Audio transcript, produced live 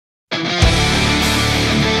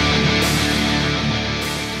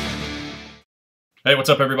Hey,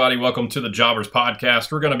 what's up, everybody? Welcome to the Jobbers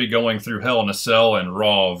Podcast. We're going to be going through Hell in a Cell and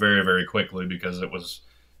Raw very, very quickly because it was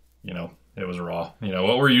Raw.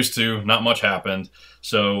 What we're used to, not much happened.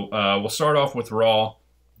 So we'll start off with Raw.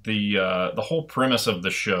 The whole premise of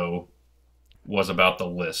the show was about the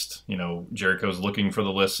list. Jericho's looking for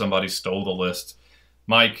the list. Somebody stole the list.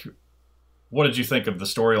 Mike, what did you think of the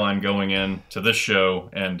storyline going into this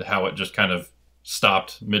show and how it just kind of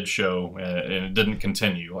stopped mid-show and it didn't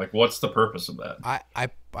continue? Like, what's the purpose of that?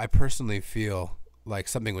 I personally feel like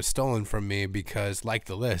something was stolen from me because, like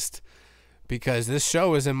the list, because this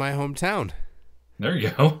show is in my hometown. There you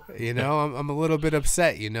go. I'm a little bit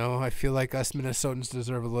upset. I feel like us Minnesotans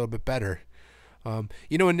deserve a little bit better.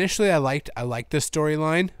 Initially I liked the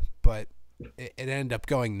storyline, but it ended up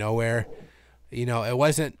going nowhere. It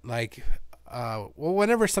wasn't like,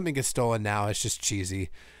 whenever something gets stolen now, it's just cheesy.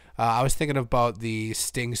 I was thinking about the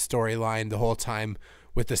Sting storyline the whole time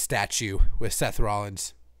with the statue with Seth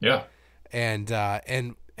Rollins. Yeah. And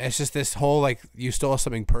it's just this whole, like, you stole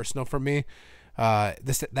something personal from me.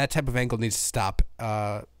 That type of angle needs to stop.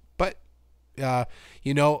 But one of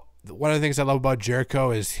the things I love about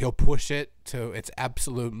Jericho is he'll push it to its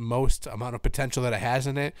absolute most amount of potential that it has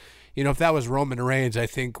in it. If that was Roman Reigns, I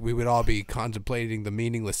think we would all be contemplating the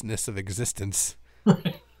meaninglessness of existence.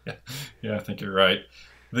 Yeah, I think you're right.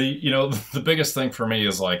 The biggest thing for me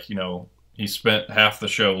is, like, he spent half the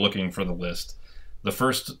show looking for the list. The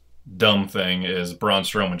first dumb thing is Braun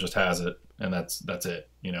Strowman just has it, and that's it.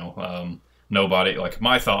 Nobody, like,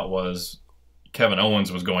 my thought was Kevin Owens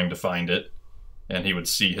was going to find it, and he would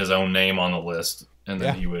see his own name on the list, and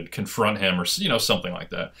then he would confront him or something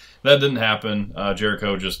like that. That didn't happen.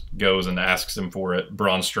 Jericho just goes and asks him for it.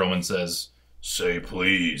 Braun Strowman says, "Say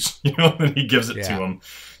please," and he gives it to him.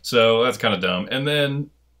 So that's kind of dumb. And then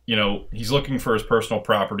he's looking for his personal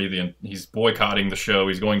property. He's boycotting the show.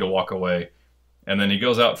 He's going to walk away. And then he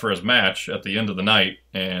goes out for his match at the end of the night.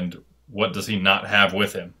 And what does he not have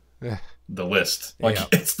with him? The list.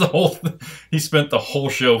 It's the whole he spent the whole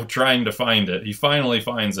show trying to find it. He finally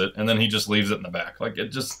finds it. And then he just leaves it in the back. Like, it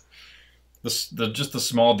just, the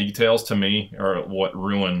small details to me are what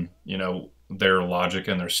ruin, their logic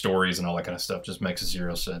and their stories and all that kind of stuff. Just makes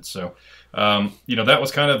zero sense. So, that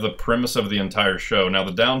was kind of the premise of the entire show. Now,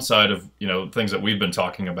 the downside of, things that we've been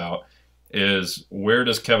talking about is, where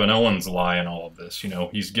does Kevin Owens lie in all of this?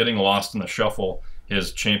 He's getting lost in the shuffle.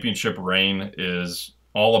 His championship reign is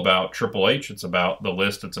all about Triple H. It's about the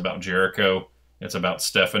list. It's about Jericho. It's about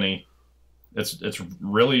Stephanie. It's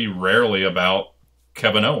really rarely about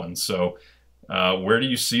Kevin Owens. So, where do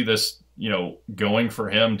you see this going for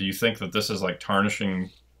him? Do you think that this is, like,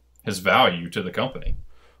 tarnishing his value to the company?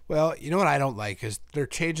 Well, what I don't like is they're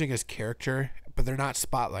changing his character, but they're not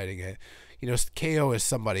spotlighting it. KO is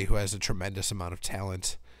somebody who has a tremendous amount of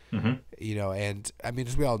talent. Mm-hmm. And I mean,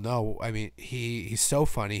 as we all know, I mean, he's so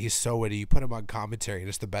funny, he's so witty. You put him on commentary, and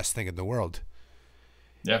it's the best thing in the world.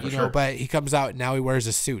 Yeah, for sure. But he comes out and now he wears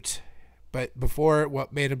a suit. But before,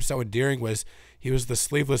 what made him so endearing was he was the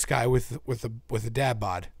sleeveless guy with a dad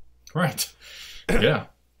bod. Right. Yeah.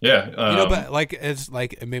 Yeah. But it's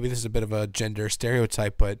like, maybe this is a bit of a gender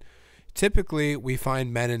stereotype, but typically we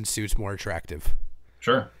find men in suits more attractive.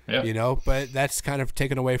 Sure. Yeah. But that's kind of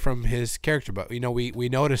taken away from his character. But we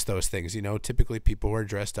notice those things. Typically people who are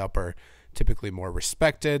dressed up are typically more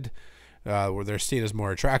respected, where they're seen as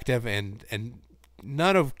more attractive, and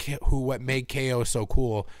none of what made KO so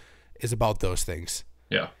cool is about those things.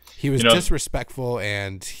 Yeah. He was disrespectful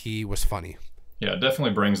and he was funny. Yeah, it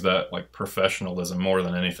definitely brings that, like, professionalism more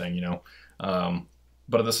than anything,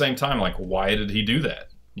 But at the same time, like, why did he do that?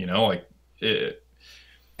 He's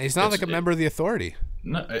not like a member of the Authority.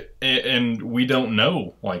 No, and we don't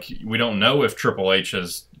know. Like, we don't know if Triple H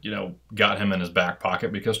has, got him in his back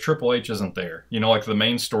pocket, because Triple H isn't there. Like, the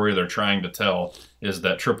main story they're trying to tell is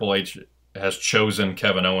that Triple H has chosen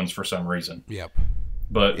Kevin Owens for some reason. Yep.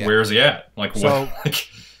 But where's he at? Like, so,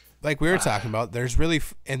 like we were talking about, there's really,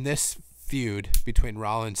 in this feud between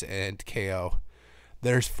Rollins and KO,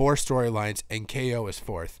 there's 4 storylines, and KO is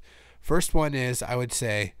 4th. First one is, I would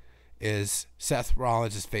say, is Seth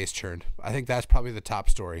Rollins' face turned. I think that's probably the top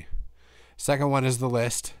story. Second one is the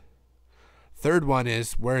list. Third one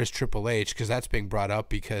is, where is Triple H? Because that's being brought up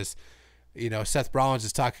because, Seth Rollins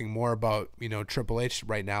is talking more about, Triple H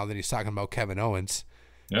right now than he's talking about Kevin Owens.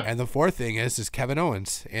 Yeah. And the fourth thing is Kevin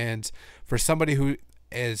Owens. And for somebody who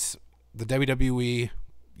is the WWE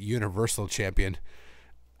Universal Champion,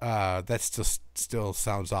 that still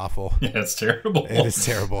sounds awful. Yeah, it's terrible. It is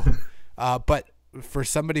terrible. But for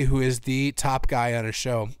somebody who is the top guy on a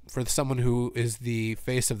show, for someone who is the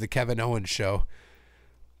face of the Kevin Owens show,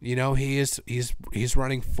 You know, he's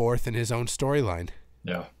running fourth in his own storyline.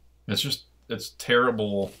 Yeah. It's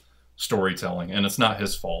terrible storytelling, and it's not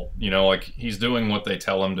his fault. You know, like, he's doing what they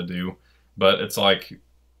tell him to do, but it's like,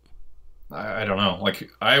 I don't know. Like,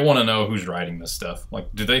 I want to know who's writing this stuff. Like,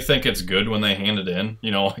 do they think it's good when they hand it in?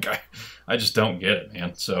 You know, like, I just don't get it,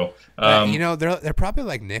 man. So, you know, they're probably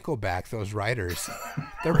like Nickelback, those writers.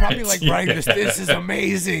 They're probably like writing this. This is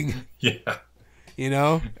amazing. Yeah. You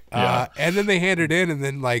know, and then they hand it in, and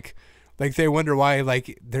then like they wonder why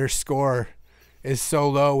like their score is so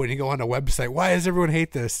low when you go on a website. Why does everyone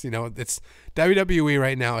hate this? You know, it's WWE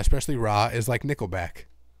right now, especially Raw, is like Nickelback.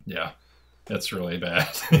 Yeah. That's really bad.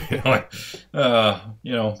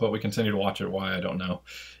 You know, but we continue to watch it. Why, I don't know.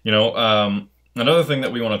 You know, another thing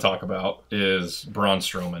that we want to talk about is Braun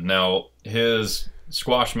Strowman. Now, his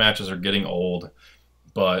squash matches are getting old,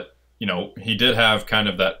 but, you know, he did have kind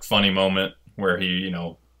of that funny moment where he, you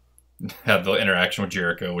know, had the interaction with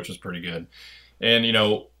Jericho, which was pretty good. And, you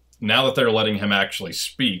know, now that they're letting him actually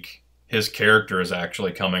speak, his character is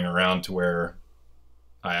actually coming around to where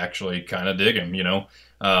I actually kind of dig him, you know.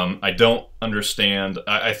 I don't understand.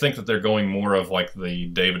 I think that they're going more of like the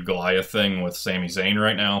David Goliath thing with Sami Zayn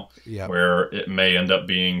right now, where it may end up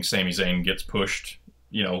being Sami Zayn gets pushed,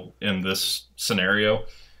 you know, in this scenario.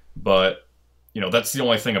 But, you know, that's the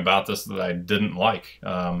only thing about this that I didn't like,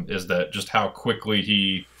 is that just how quickly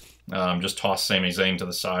he just tossed Sami Zayn to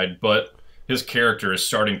the side. But his character is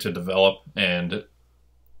starting to develop, and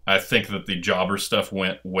I think that the jobber stuff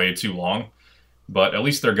went way too long. But at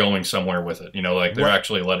least they're going somewhere with it. You know, like, they're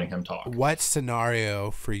actually letting him talk. What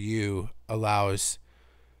scenario for you allows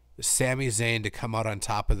Sami Zayn to come out on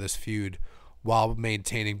top of this feud while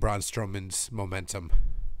maintaining Braun Strowman's momentum?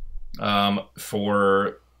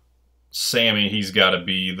 For Sami, he's got to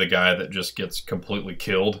be the guy that just gets completely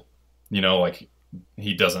killed. You know, like,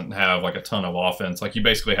 he doesn't have, like, a ton of offense. Like, you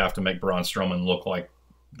basically have to make Braun Strowman look like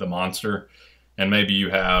the monster. And maybe you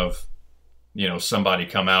have, you know, somebody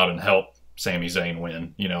come out and help Sami Zayn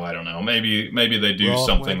win. You know, I don't know. Maybe they do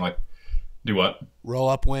something like, do what? Roll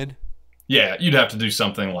up win? Yeah, you'd have to do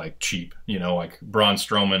something like cheap. You know, like Braun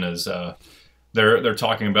Strowman is, they're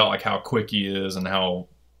talking about like how quick he is and how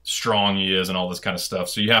strong he is and all this kind of stuff.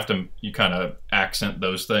 So you kind of accent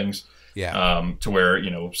those things. Yeah. To where, you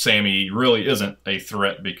know, Sami really isn't a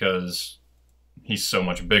threat because he's so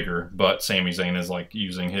much bigger, but Sami Zayn is like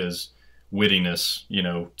using his wittiness, you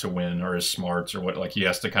know, to win, or his smarts, or what, like, he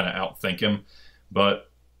has to kind of outthink him. But,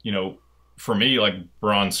 you know, for me, like,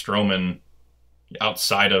 Braun Strowman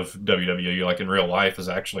outside of WWE, like in real life, is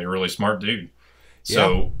actually a really smart dude.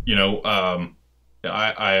 So, you know,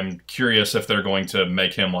 I am curious if they're going to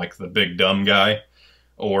make him like the big dumb guy,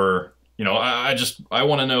 or, you know, I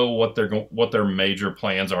want to know what their major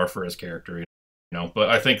plans are for his character, you know. But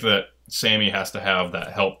I think that Sami has to have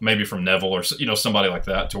that help, maybe from Neville or, you know, somebody like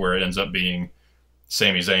that, to where it ends up being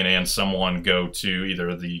Sami Zayn and someone go to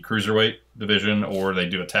either the cruiserweight division or they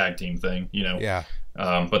do a tag team thing, you know. Yeah.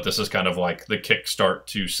 But this is kind of like the kickstart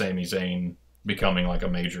to Sami Zayn becoming like a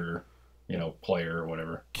major, you know, player or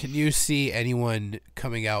whatever. Can you see anyone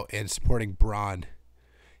coming out and supporting Braun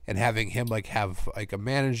and having him like have like a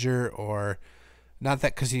manager, or not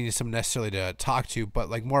that because he needs someone necessarily to talk to, but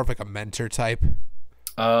like more of like a mentor type?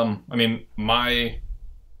 I mean, my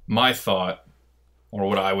thought, or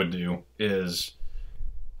what I would do is,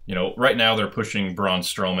 you know, right now they're pushing Braun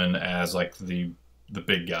Strowman as like the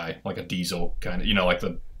big guy, like a Diesel kind of, you know, like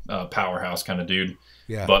the powerhouse kind of dude.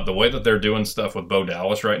 Yeah. But the way that they're doing stuff with Bo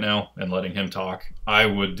Dallas right now and letting him talk, I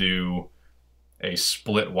would do a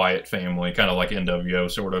split Wyatt family, kind of like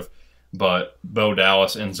NWO sort of. But Bo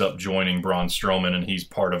Dallas ends up joining Braun Strowman, and he's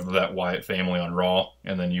part of that Wyatt family on Raw.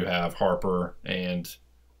 And then you have Harper and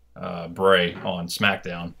Bray on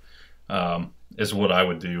SmackDown, is what I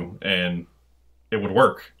would do. And it would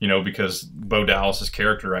work, you know, because Bo Dallas's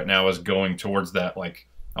character right now is going towards that, like,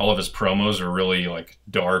 all of his promos are really, like,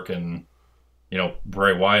 dark and, you know,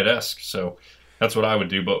 Bray Wyatt-esque. So that's what I would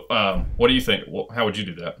do. But what do you think? How would you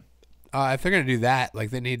do that? If they're going to do that, like,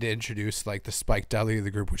 they need to introduce, like, the Spike Dudley of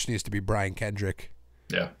the group, which needs to be Brian Kendrick.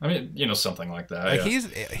 Yeah. I mean, you know, something like that. Like,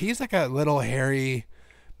 yeah. He's like a little hairy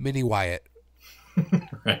mini Wyatt.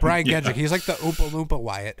 Right. Brian Kendrick. He's like the Oompa Loompa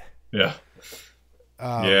Wyatt. Yeah.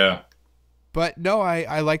 Yeah. But no,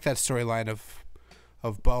 I like that storyline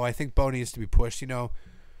of Bo. I think Bo needs to be pushed. You know,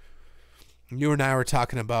 you and I were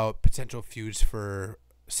talking about potential feuds for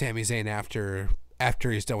Sami Zayn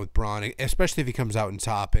after he's done with Braun, especially if he comes out on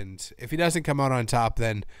top. And if he doesn't come out on top,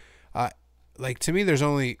 then like, to me, there's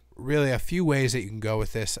only really a few ways that you can go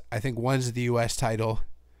with this. I think one's the U.S. title.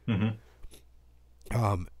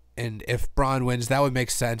 Mm-hmm. And if Braun wins, that would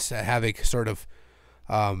make sense to have a sort of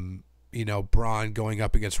Braun going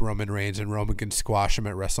up against Roman Reigns and Roman can squash him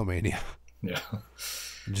at WrestleMania Yeah.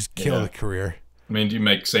 and just kill the career. I mean, do you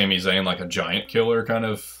make Sami Zayn like a giant killer kind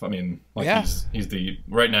of? I mean, like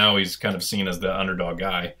right now he's kind of seen as the underdog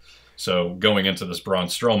guy. So going into this Braun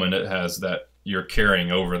Strowman, it has that you're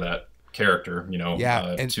carrying over that character,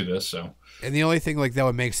 to this. So, and the only thing like that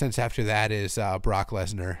would make sense after that is Brock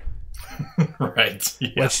Lesnar, right?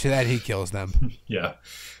 Yeah. Which then he kills them. Yeah,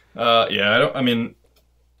 I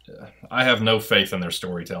have no faith in their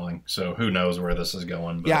storytelling, so who knows where this is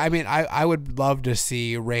going. But. Yeah, I mean, I would love to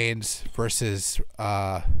see Reigns versus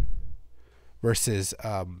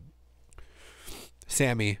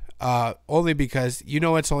Sammy, only because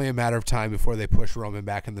it's only a matter of time before they push Roman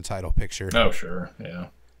back in the title picture. Oh, sure, yeah.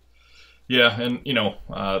 Yeah, and,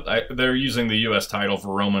 they're using the U.S. title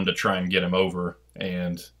for Roman to try and get him over,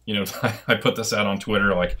 and, I put this out on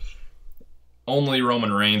Twitter, like, only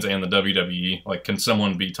Roman Reigns and the WWE, like, can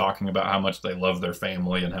someone be talking about how much they love their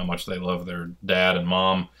family and how much they love their dad and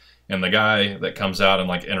mom, and the guy that comes out and,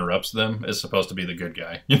 like, interrupts them is supposed to be the good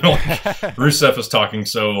guy. Rusev is talking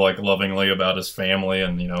so, like, lovingly about his family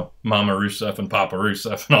and, Mama Rusev and Papa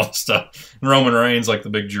Rusev and all this stuff. And Roman Reigns, like, the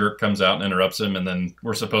big jerk, comes out and interrupts him, and then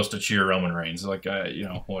we're supposed to cheer Roman Reigns. Like,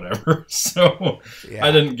 whatever. So, yeah.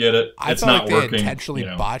 I didn't get it. It's not working. They intentionally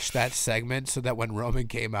botched that segment so that when Roman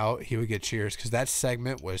came out, he would get cheers, because that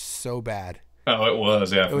segment was so bad. Oh, it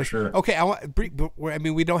was, yeah, for sure. Okay,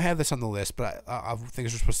 we don't have this on the list, but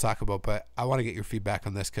things we're supposed to talk about, but I want to get your feedback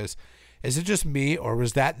on this, because is it just me, or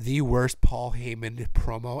was that the worst Paul Heyman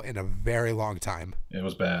promo in a very long time? It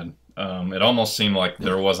was bad. It almost seemed like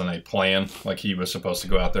there wasn't a plan, like he was supposed to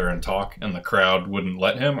go out there and talk, and the crowd wouldn't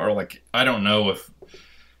let him, or like, I don't know if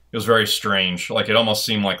it was very strange. Like, it almost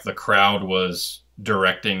seemed like the crowd was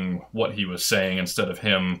directing what he was saying instead of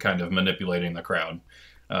him kind of manipulating the crowd.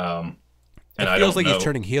 And it feels like he's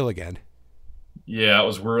turning heel again. Yeah, it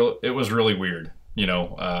was really weird.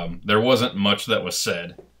 There wasn't much that was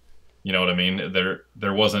said. You know what I mean?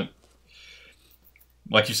 There wasn't,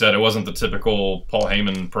 like you said, it wasn't the typical Paul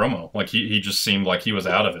Heyman promo. Like he just seemed like he was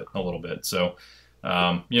out of it a little bit. So,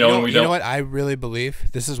 you know what I really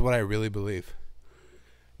believe? This is what I really believe.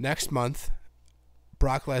 Next month,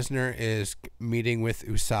 Brock Lesnar is meeting with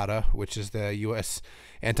USADA, which is the U.S.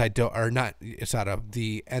 the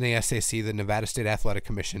NASAC, the Nevada State Athletic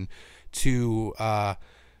Commission, to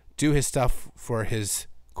do his stuff for his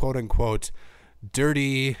quote unquote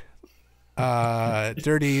dirty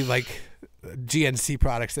like GNC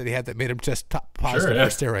products that he had that made him test positive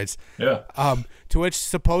for steroids. Yeah. To which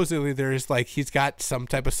supposedly there's like he's got some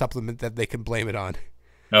type of supplement that they can blame it on.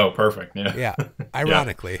 Oh, perfect. Yeah. Yeah.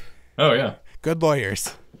 Ironically. Yeah. Oh yeah. Good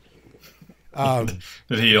lawyers. Did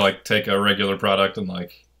he like take a regular product and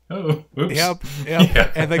like, oh, oops. Yep.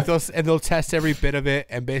 Yeah. And like they'll test every bit of it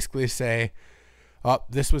and basically say, oh,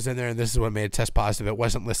 this was in there and this is what made it test positive. It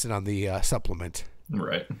wasn't listed on the supplement.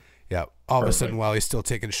 Right. Yeah. All of a sudden, while he's still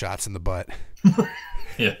taking shots in the butt.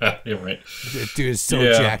 Yeah, you're right. Dude is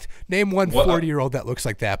so jacked. Name one 40-year-old that looks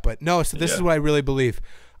like that. But no, so this is what I really believe.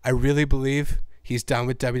 I really believe he's done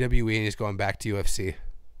with WWE and he's going back to UFC.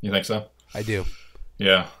 You think so? I do.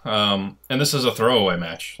 Yeah. And this is a throwaway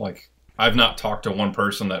match. Like, I've not talked to one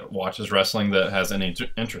person that watches wrestling that has any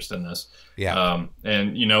interest in this. Yeah.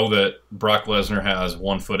 And you know that Brock Lesnar has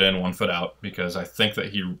 1 foot in, 1 foot out, because I think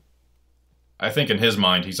in his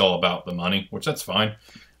mind he's all about the money, which that's fine.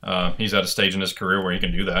 He's at a stage in his career where he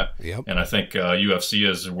can do that. Yep. And I think UFC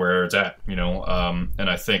is where it's at, and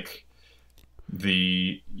I think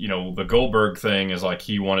the Goldberg thing is like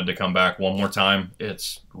he wanted to come back one more time.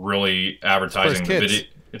 It's really advertising the video.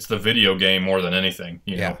 It's the video game more than anything,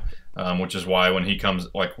 which is why when he comes,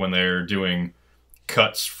 like when they're doing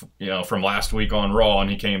cuts, from last week on Raw and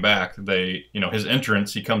he came back, his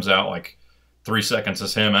entrance, he comes out like 3 seconds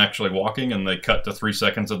is him actually walking, and they cut to 3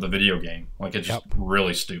 seconds of the video game. Like, it's just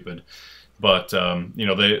really stupid. But,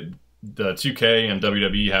 the 2K and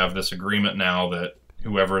WWE have this agreement now that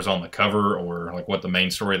whoever is on the cover or like what the main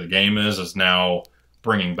story of the game is now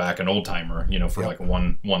bringing back an old timer, for like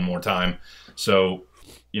one more time. So,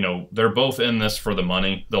 they're both in this for the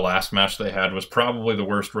money. The last match they had was probably the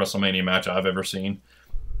worst WrestleMania match I've ever seen,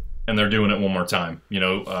 and they're doing it one more time.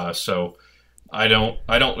 So I don't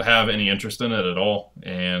have any interest in it at all.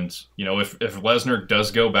 And if Lesnar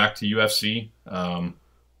does go back to UFC,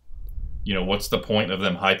 what's the point of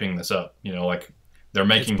them hyping this up? Like they're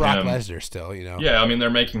making Brock him Lesnar still. Yeah, I mean they're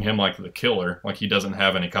making him like the killer, like he doesn't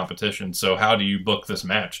have any competition. So how do you book this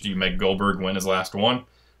match? Do you make Goldberg win his last one,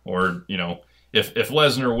 or if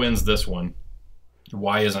Lesnar wins this one,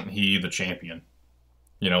 why isn't he the champion?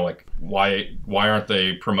 You know, like why aren't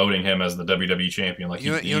they promoting him as the WWE champion? Like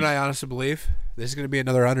you and I honestly believe this is going to be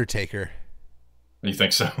another Undertaker. You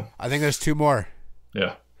think so? I think there's two more.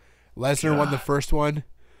 Yeah. Lesnar won the first one.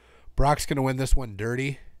 Brock's going to win this one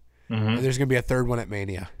dirty. And there's going to be a third one at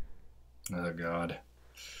Mania. Oh, God.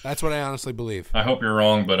 That's what I honestly believe. I hope you're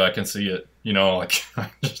wrong, but I can see it. You know, like...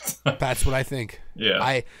 That's what I think. Yeah.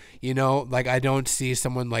 I don't see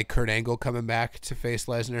someone like Kurt Angle coming back to face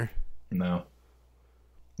Lesnar. No.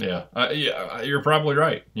 Yeah. You're probably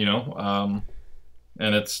right, you know?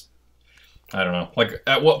 And it's... I don't know. Like,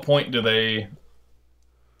 at what point do they...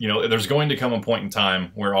 You know, there's going to come a point in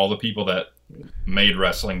time where all the people that made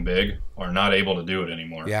wrestling big are not able to do it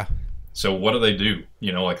anymore. Yeah. So what do they do?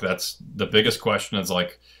 You know, like that's the biggest question is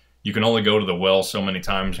like you can only go to the well so many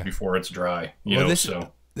times before it's dry.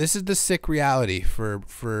 This is the sick reality for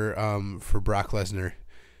Brock Lesnar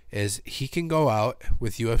is he can go out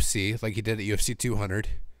with UFC like he did at UFC 200.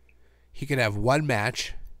 He can have one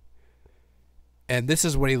match, and this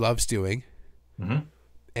is what he loves doing. Mm-hmm.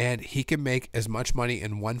 And he can make as much money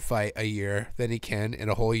in one fight a year than he can in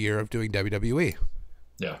a whole year of doing WWE.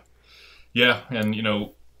 Yeah. Yeah, and, you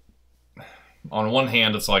know, on one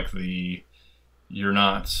hand, it's like you're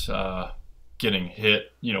not getting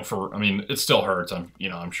hit, you know, it still hurts,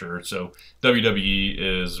 I'm sure. So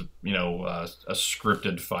WWE is, you know, a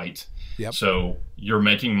scripted fight. Yep. So you're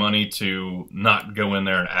making money to not go in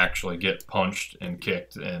there and actually get punched and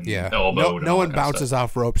kicked and elbowed. No one bounces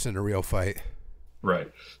off ropes in a real fight.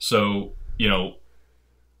 Right. So, you know,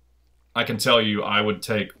 I can tell you I would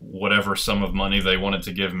take whatever sum of money they wanted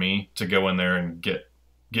to give me to go in there and get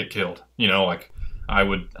killed. You know, like I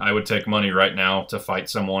would take money right now to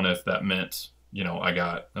fight someone if that meant, you know, I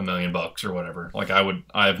got $1 million or whatever. Like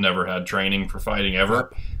I've never had training for fighting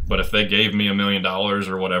ever, but if they gave me $1 million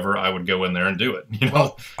or whatever, I would go in there and do it. You know,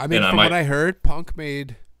 well, I mean, from what I heard, Punk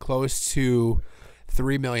made close to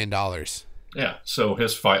 $3 million. Yeah. So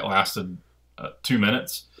his fight lasted 2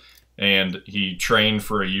 minutes, and he trained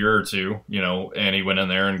for a year or two, you know, and he went in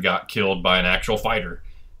there and got killed by an actual fighter,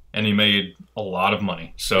 and he made a lot of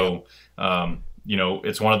money. So, you know,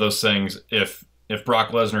 it's one of those things. If Brock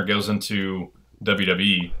Lesnar goes into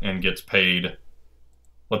WWE and gets paid,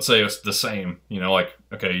 let's say it's the same, you know, like,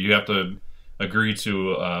 okay, you have to agree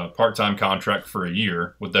to a part-time contract for a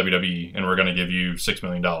year with WWE, and we're going to give you $6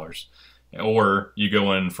 million. Or you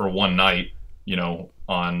go in for one night, you know,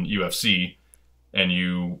 on UFC, and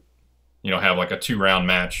you know, have like a 2-round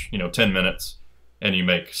match, you know, 10 minutes, and you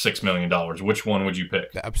make $6 million. Which one would you pick?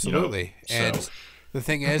 Absolutely. You know? And the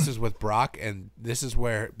thing is with Brock, and this is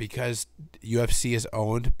where, because UFC is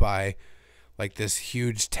owned by like this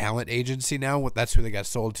huge talent agency now, that's who they got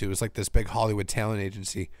sold to. It's like this big Hollywood talent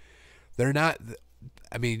agency. They're not,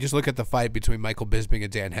 I mean, just look at the fight between Michael Bisping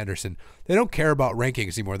and Dan Henderson. They don't care about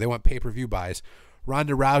rankings anymore. They want pay-per-view buys.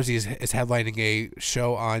 Ronda Rousey is headlining a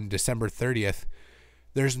show on December 30th.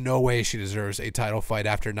 There's no way she deserves a title fight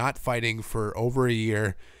after not fighting for over a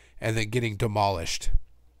year and then getting demolished.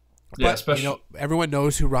 Yeah, but, especially, you know, everyone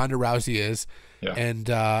knows who Ronda Rousey is, and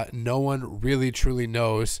no one really truly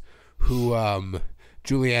knows who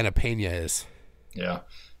Juliana Pena is. Yeah,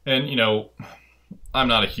 and, you know, I'm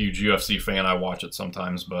not a huge UFC fan. I watch it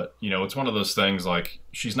sometimes, but, you know, it's one of those things like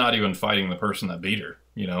she's not even fighting the person that beat her,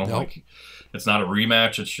 you know? Nope. Like, it's not a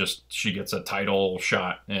rematch. It's just she gets a title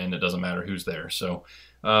shot, and it doesn't matter who's there. So,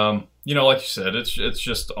 you know, like you said, it's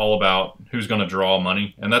just all about who's going to draw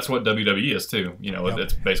money, and that's what WWE is too. You know,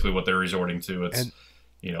 it's basically what they're resorting to. It's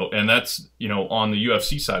you know, and that's, you know, on the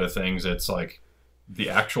UFC side of things, it's like the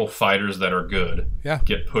actual fighters that are good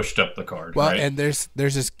get pushed up the card. Well, right? and there's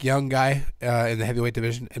this young guy in the heavyweight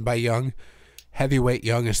division, and by young, heavyweight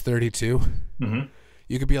young is 32. Mm-hmm.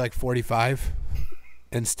 You could be like 45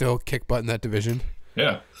 and still kick butt in that division.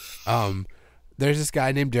 Yeah. There's this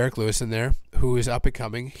guy named Derek Lewis in there who is up and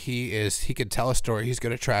coming. He can tell a story. He's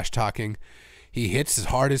good at trash talking. He hits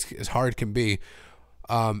as hard can be,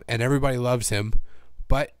 and everybody loves him,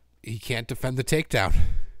 but he can't defend the takedown.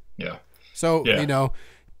 Yeah. So, you know,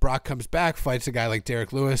 Brock comes back, fights a guy like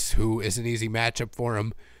Derek Lewis, who is an easy matchup for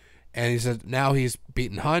him, and he said now he's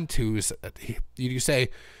beaten Hunt, who's you say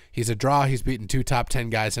he's a draw. He's beaten 2 top 10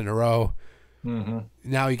 guys in a row. Mm-hmm.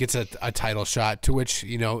 Now he gets a title shot, to which,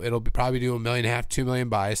 you know, it'll probably do $1.5 million, $2 million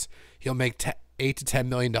buys. He'll make $8 to $10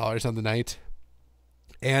 million on the night,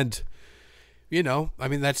 and you know, I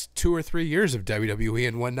mean, that's 2 or 3 years of WWE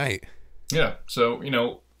in one night. Yeah. So, you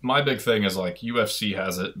know, my big thing is like UFC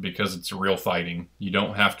has it because it's real fighting. You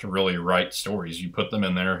don't have to really write stories. You put them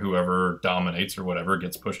in there. Whoever dominates or whatever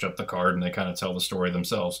gets pushed up the card, and they kind of tell the story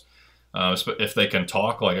themselves. If they can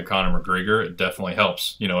talk like a Conor McGregor, it definitely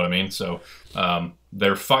helps. You know what I mean? So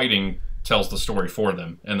their fighting tells the story for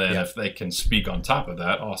them, and then if they can speak on top of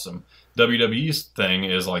that, awesome. WWE's thing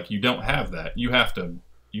is like you don't have that. You have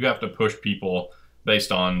to push people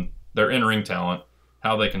based on their in-ring talent,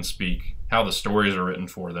 how they can speak, how the stories are written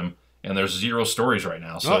for them, and there's zero stories right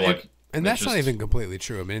now. So and that's not even completely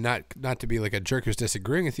true. I mean, not to be like a jerk who's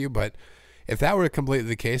disagreeing with you, but if that were completely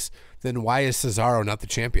the case, then why is Cesaro not the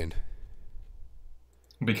champion?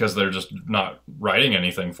 Because they're just not writing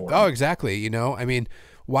anything for him. Oh, exactly. You know, I mean,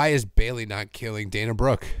 why is Bayley not killing Dana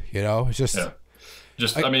Brooke? You know, it's just... Yeah.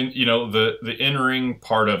 I mean, you know, the in-ring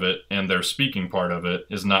part of it and their speaking part of it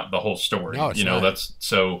is not the whole story. No, it's not.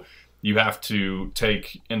 So you have to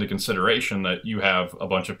take into consideration that you have a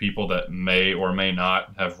bunch of people that may or may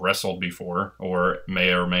not have wrestled before, or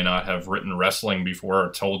may not have written wrestling before,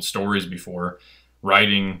 or told stories before,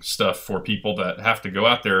 writing stuff for people that have to go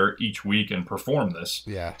out there each week and perform this.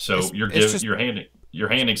 Yeah. So you're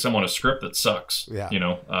handing someone a script that sucks. Yeah. You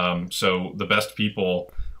know, so the best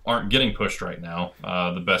people aren't getting pushed right now.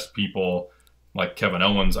 The best people, like Kevin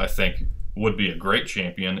Owens, I think would be a great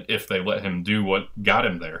champion if they let him do what got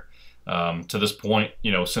him there. To this point,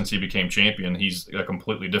 you know, since he became champion, he's a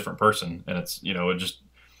completely different person, and it's, you know, it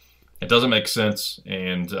doesn't make sense,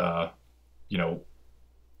 and you know,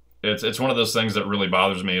 it's one of those things that really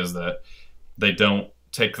bothers me is that they don't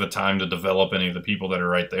take the time to develop any of the people that are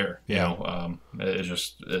right there. You know,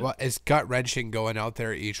 well, it's gut wrenching going out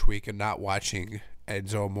there each week and not watching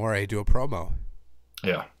Enzo Amore do a promo.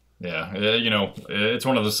 Yeah. You know, it's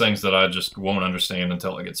one of those things that I just won't understand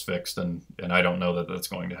until it gets fixed, and I don't know that that's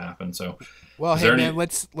going to happen. So, well, hey man,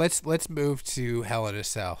 let's move to Hell in a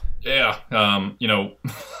Cell. Yeah. You know,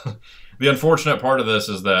 the unfortunate part of this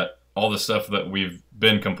is that all the stuff that we've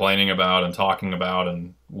been complaining about and talking about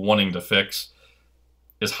and wanting to fix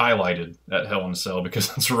is highlighted at Hell in a Cell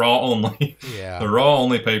because it's Raw only. Yeah. The Raw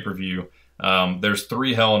only pay-per-view. There's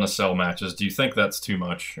 3 Hell in a Cell matches. Do you think that's too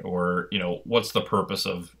much? Or, you know, what's the purpose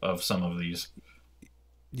of some of these?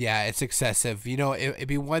 Yeah, it's excessive. You know, it'd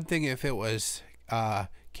be one thing if it was KO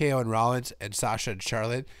and Rollins and Sasha and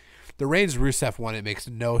Charlotte. The Reigns-Rusev one, it makes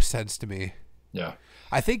no sense to me. Yeah.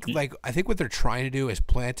 I think what they're trying to do is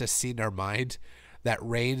plant a seed in our mind that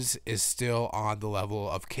Reigns is still on the level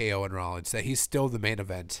of KO and Rollins, that he's still the main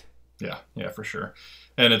event. Yeah, for sure.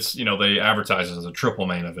 And it's, you know, they advertise it as a triple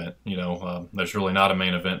main event. You know, there's really not a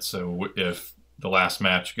main event. So if the last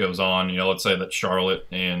match goes on, you know, let's say that Charlotte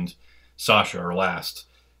and Sasha are last.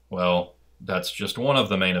 Well, that's just one of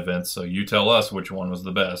the main events. So you tell us which one was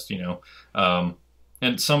the best, you know.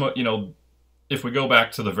 And some, you know, if we go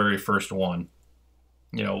back to the very first one,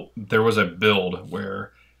 you know, there was a build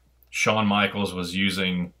where Shawn Michaels was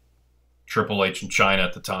using Triple H and Chyna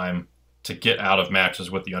at the time to get out of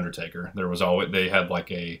matches with The Undertaker. They had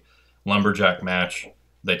like a lumberjack match.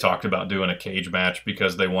 They talked about doing a cage match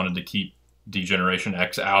because they wanted to keep D-Generation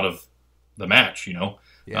X out of the match, you know?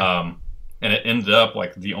 Yeah. And it ended up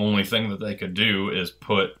like the only thing that they could do is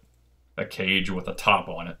put a cage with a top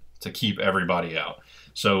on it to keep everybody out.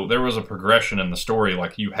 So there was a progression in the story,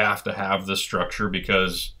 like you have to have this structure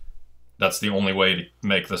because that's the only way to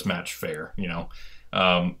make this match fair, you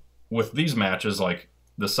know? With these matches, like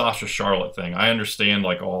the Sasha Charlotte thing, I understand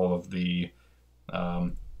like all of the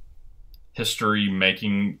history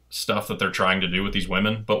making stuff that they're trying to do with these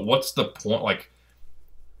women, but what's the point? Like,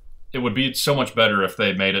 it would be so much better if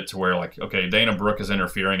they made it to where, like, okay, Dana Brooke is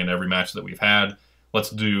interfering in every match that we've had. Let's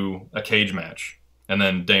do a cage match. And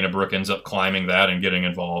then Dana Brooke ends up climbing that and getting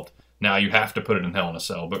involved. Now you have to put it in Hell in a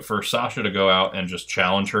Cell. But for Sasha to go out and just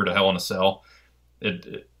challenge her to Hell in a Cell,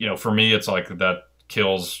 it you know, for me, it's like that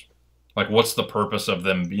kills, like, what's the purpose of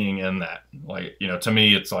them being in that? Like, you know, to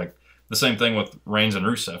me, it's like the same thing with Reigns and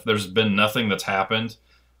Rusev. There's been nothing that's happened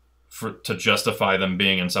to justify them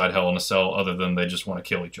being inside Hell in a Cell other than they just want to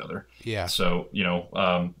kill each other. Yeah. So, you know,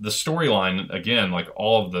 the storyline, again, like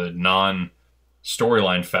all of the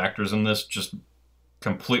non-storyline factors in this just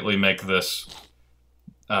completely make this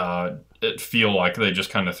it feel like they just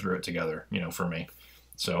kind of threw it together, you know, for me.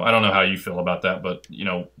 So I don't know how you feel about that, but, you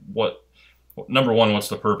know, number one, what's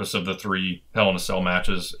the purpose of the 3 Hell in a Cell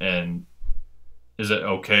matches, and is it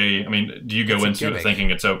okay? I mean, do you go into it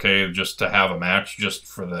thinking it's okay just to have a match just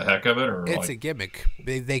for the heck of it, or it's a gimmick?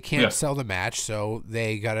 They can't sell the match, so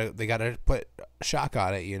they gotta put shock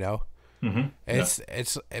on it. You know, it's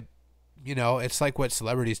you know, it's like what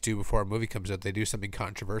celebrities do before a movie comes out. They do something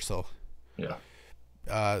controversial. Yeah.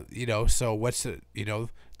 You know, so what's the, you know,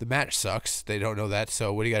 the match sucks. They don't know that,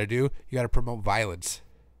 so what do you got to do? You got to promote violence.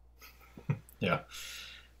 Yeah.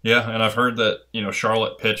 Yeah, and I've heard that,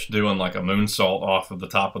 Charlotte pitched doing like a moonsault off of the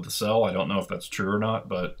top of the cell. I don't know if that's true or not,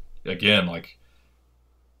 but again, like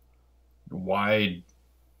why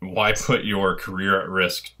put your career at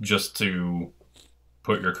risk just to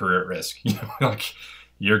put your career at risk? Like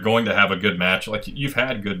you're going to have a good match. Like you've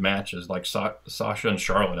had good matches. Like Sasha and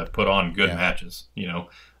Charlotte have put on good matches.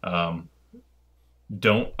 Um,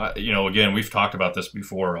 again, we've talked about this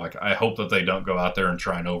before. Like I hope that they don't go out there and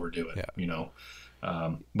try and overdo it.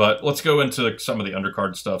 But let's go into some of the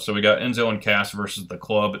undercard stuff. So we got Enzo and Cass versus the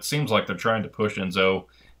Club. It seems like they're trying to push Enzo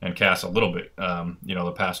and Cass a little bit.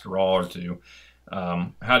 The past Raw or two.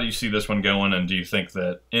 How do you see this one going, and do you think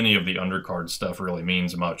that any of the undercard stuff really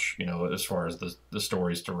means much, as far as the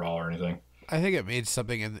stories to Raw or anything? I think it means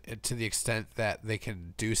something to the extent that they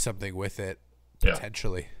can do something with it,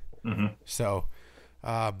 potentially. Yeah. Mm-hmm. So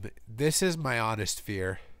this is my honest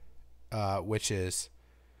fear, which is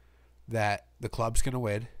that the Club's going to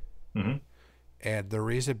win. Mm-hmm. And the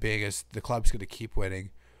reason being is the Club's going to keep winning,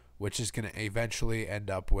 which is going to eventually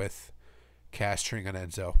end up with Cass turning on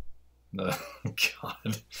Enzo.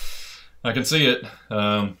 God, I can see it.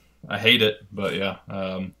 I hate it, but yeah,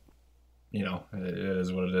 it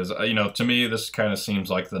is what it is. To me, this kind of seems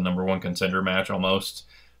like the number one contender match almost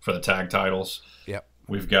for the tag titles. Yep.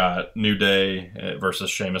 We've got New Day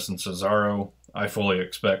versus Sheamus and Cesaro. I fully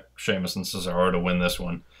expect Sheamus and Cesaro to win this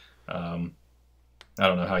one. I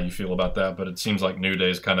don't know how you feel about that, but it seems like New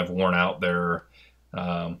Day's kind of worn out their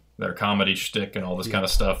comedy shtick and all this kind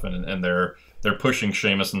of stuff, and they're pushing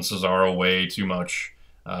Sheamus and Cesaro way too much.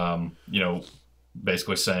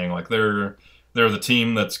 Basically saying like they're the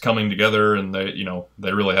team that's coming together, and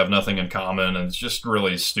they really have nothing in common, and it's just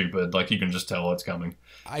really stupid. Like you can just tell it's coming.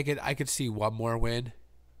 I could see one more win,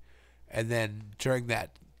 and then during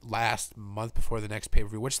that last month before the next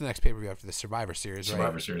pay-per-view, which is the next pay-per-view after the Survivor Series, right?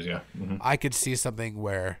 Survivor Series, yeah. Mm-hmm. I could see something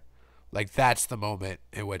where, like, that's the moment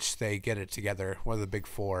in which they get it together, one of the big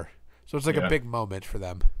four. So it's like a big moment for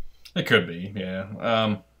them. It could be,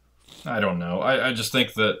 yeah. I don't know. I just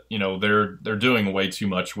think that, they're doing way too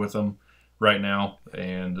much with them right now,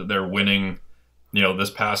 and they're winning. This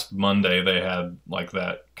past Monday they had, like,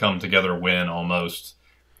 that come-together win almost.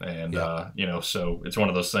 And, so it's one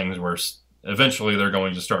of those things where eventually they're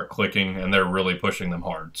going to start clicking, and they're really pushing them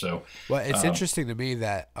hard. So, well, it's interesting to me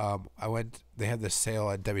that they had this sale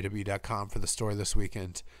at WWE.com for the store this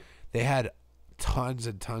weekend. They had tons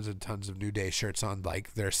and tons and tons of New Day shirts on,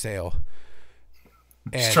 like, their sale.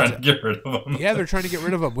 And, just trying to get rid of them. Yeah, they're trying to get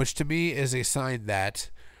rid of them, which to me is a sign that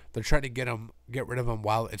they're trying to get rid of them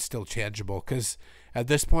while it's still changeable. Because at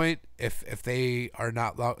this point, if they are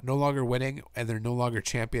no longer winning and they're no longer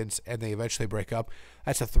champions and they eventually break up,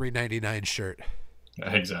 that's a $3.99 shirt.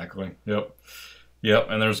 Exactly. Yep.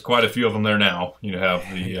 And there's quite a few of them there now. You have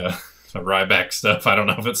the Ryback stuff. I don't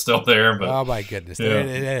know if it's still there, but oh my goodness, it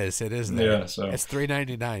is. It is there. Yeah, so it's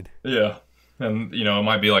 $3.99. Yeah. And it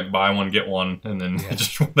might be like buy one get one, and then they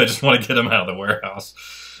just want to get them out of the warehouse.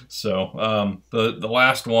 So the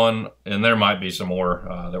last one, and there might be some more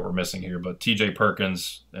that we're missing here, but T.J.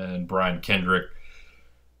 Perkins and Brian Kendrick.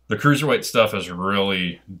 The cruiserweight stuff has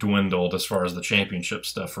really dwindled as far as the championship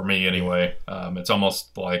stuff for me, anyway. It's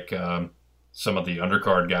almost like some of the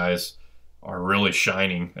undercard guys are really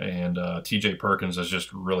shining, and T.J. Perkins is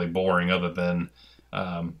just really boring. Other than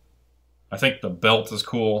I think the belt is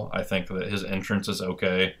cool. I think that his entrance is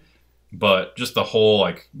okay. But just the whole,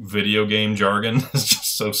 like, video game jargon is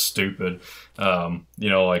just so stupid.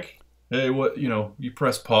 Like, hey, what, you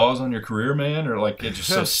press pause on your career, man? Or, like, it's just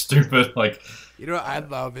so stupid. Like, what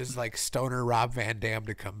I'd love is, like, Stoner Rob Van Dam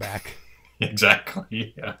to come back.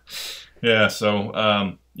 Exactly, yeah. Yeah, so,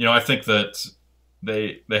 I think that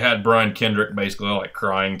they had Brian Kendrick basically, like,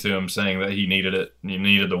 crying to him, saying that he needed it. He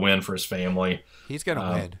needed the win for his family. He's going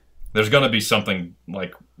to win. There's going to be something,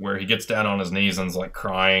 like, where he gets down on his knees and is, like,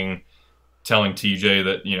 crying, telling TJ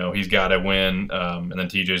that, he's got to win, and then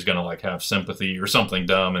TJ's going to, like, have sympathy or something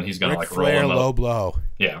dumb, and he's going to, like, roll him up. Low blow.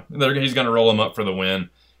 Yeah, he's going to roll him up for the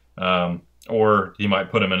win, or he might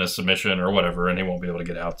put him in a submission or whatever, and he won't be able to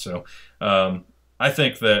get out. So I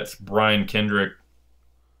think that Brian Kendrick,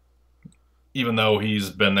 even though he's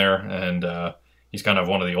been there and he's kind of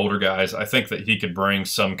one of the older guys, I think that he could bring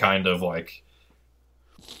some kind of, like,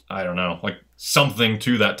 I don't know, like something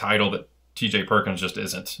to that title that TJ Perkins just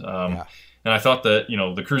isn't. And I thought that,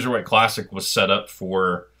 the Cruiserweight Classic was set up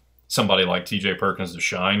for somebody like TJ Perkins to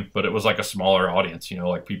shine, but it was like a smaller audience,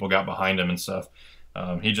 like people got behind him and stuff.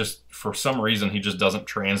 He just, for some reason, he just doesn't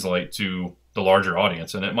translate to the larger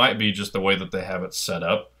audience. And it might be just the way that they have it set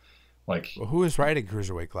up. Like, well, who is writing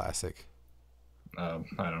Cruiserweight Classic? I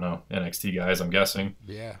don't know, NXT guys, I'm guessing.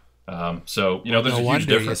 Yeah. So there's no a huge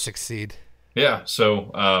wonder you difference. succeed. Yeah.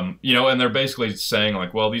 So and they're basically saying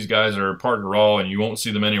like, well, these guys are part of Raw, and you won't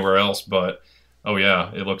see them anywhere else. But oh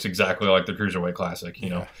yeah, it looks exactly like the Cruiserweight Classic. You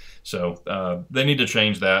know, so they need to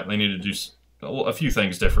change that. They need to do a few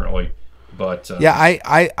things differently. But yeah,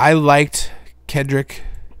 I liked Kendrick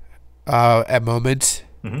at moments.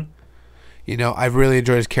 Mhm. I've really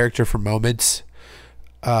enjoyed his character for moments.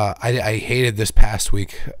 I hated this past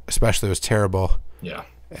week, especially. It was terrible. Yeah.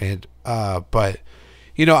 And but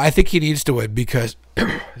I think he needs to win because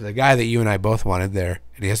the guy that you and I both wanted there,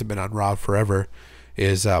 and he hasn't been on Raw forever,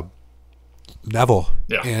 is Neville.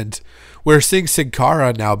 Yeah. And we're seeing Sin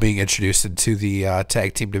Cara now being introduced into the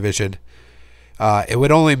tag team division. It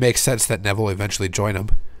would only make sense that Neville eventually join him.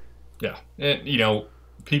 Yeah. And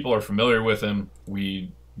people are familiar with him.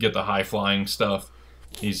 We get the high flying stuff.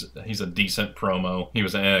 He's a decent promo. He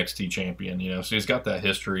was an NXT champion, so he's got that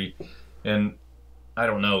history. And I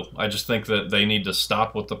don't know. I just think that they need to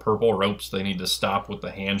stop with the purple ropes. They need to stop with the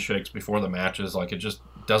handshakes before the matches. Like, it just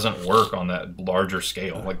doesn't work on that larger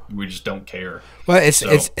scale. Like, we just don't care. Well,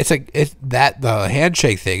 the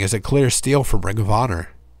handshake thing is a clear steal from Ring of Honor.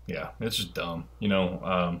 Yeah, it's just dumb.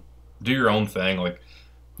 Do your own thing. Like,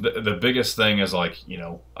 the biggest thing is like,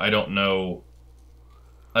 I don't know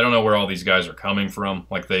where all these guys are coming from.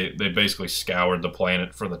 Like, they basically scoured the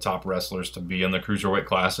planet for the top wrestlers to be in the Cruiserweight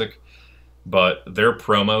Classic. But their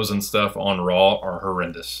promos and stuff on Raw are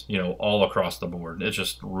horrendous, all across the board. It's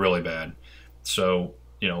just really bad. So,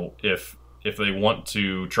 if they want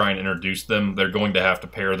to try and introduce them, they're going to have to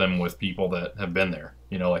pair them with people that have been there,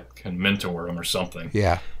 like can mentor them or something.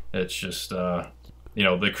 Yeah. It's just, the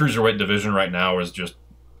Cruiserweight division right now is just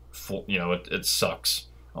full, it sucks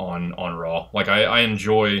on Raw. Like, I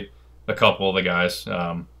enjoy a couple of the guys.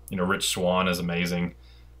 Rich Swann is amazing.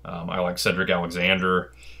 I like Cedric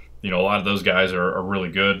Alexander. A lot of those guys are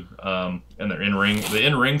really good, and they're the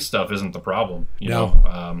in-ring stuff isn't the problem.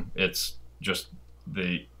 It's just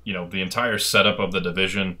the entire setup of the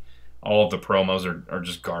division. All of the promos are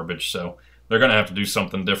just garbage. So they're going to have to do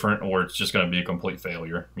something different, or it's just going to be a complete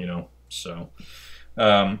failure. So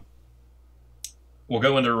we'll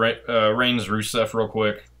go into Reigns Rusev real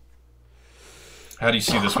quick. How do you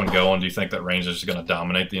see this one going? Do you think that Reigns is just going to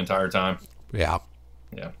dominate the entire time? Yeah.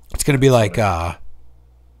 Yeah. It's going to be like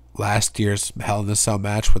last year's Hell in a Cell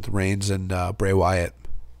match with Reigns and Bray Wyatt.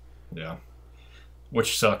 Yeah.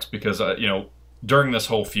 Which sucks because, during this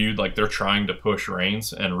whole feud, like, they're trying to push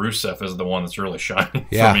Reigns, and Rusev is the one that's really shining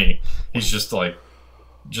for me. He's just like,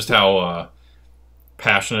 just how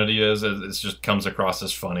passionate he is. It just comes across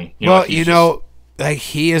as funny.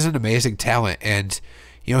 He is an amazing talent, and,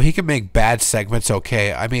 he can make bad segments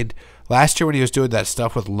okay. I mean, last year when he was doing that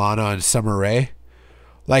stuff with Lana and Summer Rae,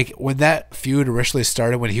 like, when that feud originally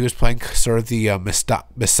started, when he was playing sort of the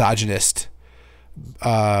misogynist,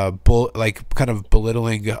 kind of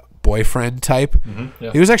belittling boyfriend type,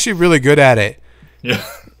 yeah. He was actually really good at it. Yeah.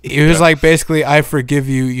 He was like, basically, I forgive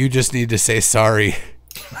you. You just need to say sorry.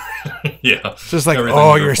 Yeah. Just like,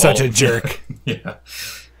 oh, you're fault. such a jerk. Yeah.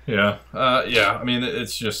 Yeah. I mean,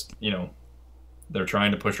 it's just, they're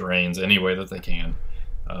trying to push Reigns any way that they can.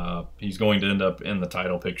 He's going to end up in the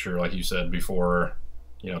title picture, like you said before,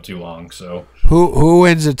 too long. So who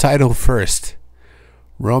wins the title first?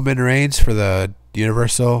 Roman Reigns for the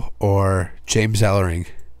Universal or James Ellering?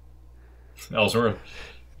 Ellsworth.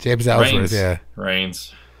 James Ellsworth, Reigns. yeah.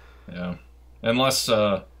 Reigns. Yeah. Unless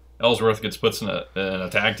Ellsworth gets put in a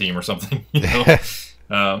tag team or something,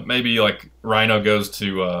 maybe like Rhino goes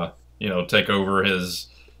to take over his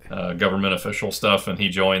government official stuff, and he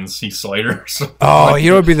joins Heath Slater. Oh, what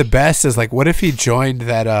would be the best is, like, what if he joined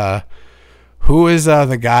that? Who is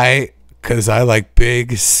the guy? Because I like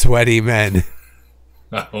big, sweaty men.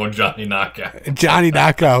 Oh, Johnny Knockout. Johnny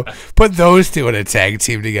Knockout. Put those two in a tag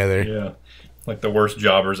team together. Yeah, like the worst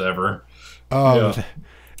jobbers ever. Oh, yeah.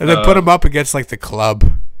 And then put them up against like the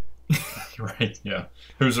Club. Right. Yeah.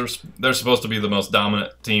 They're supposed to be the most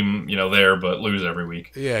dominant team, there, but lose every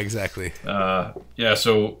week. Yeah, exactly. Yeah.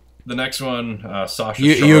 So the next one, Sasha.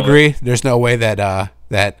 You agree? There's no way that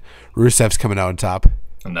that Rusev's coming out on top.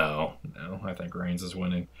 No. I think Reigns is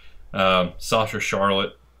winning. Sasha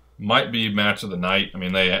Charlotte might be match of the night. I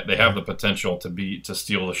mean, they have the potential to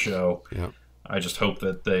steal the show. Yeah. I just hope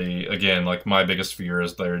that they, again, like, my biggest fear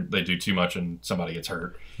is they do too much and somebody gets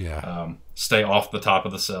hurt. Yeah. Stay off the top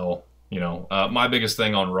of the cell. My biggest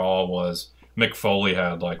thing on Raw was Mick Foley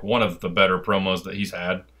had like one of the better promos that he's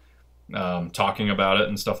had, talking about it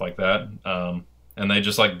and stuff like that. And they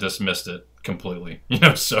just like dismissed it completely.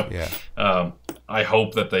 So yeah. I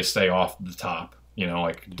hope that they stay off the top.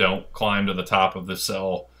 Like, don't climb to the top of the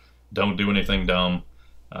cell. Don't do anything dumb.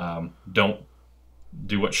 Don't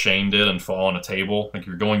do what Shane did and fall on a table. Like,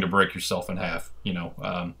 you're going to break yourself in half.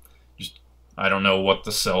 Just I don't know what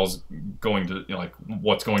the cell's going to, like,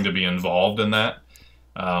 what's going to be involved in that.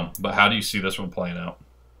 But how do you see this one playing out?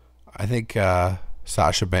 I think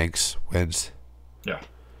Sasha Banks wins. Yeah.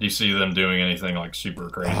 Do you see them doing anything like super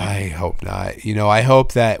crazy? I hope not. I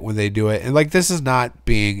hope that when they do it, and like, this is not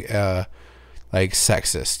being like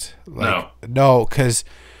sexist. Like, no, because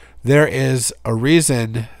there is a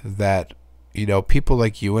reason that people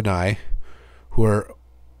like you and I, who are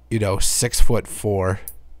 6'4",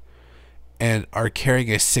 and are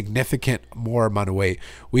carrying a significant more amount of weight,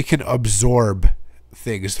 we can absorb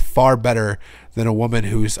things far better than a woman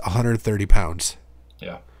who's 130 pounds.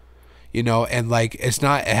 Yeah. And like, it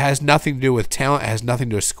has nothing to do with talent. It has nothing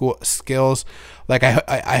to do with skills. Like,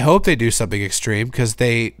 I hope they do something extreme, because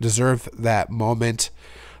they deserve that moment.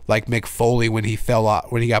 Like Mick Foley when he fell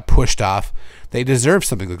off, when he got pushed off, they deserve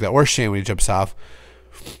something like that. Or Shane when he jumps off.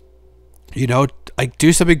 Like,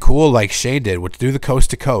 do something cool like Shane did, which do the coast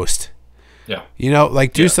to coast. Yeah.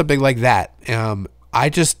 Like, do something like that. I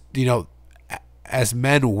just, as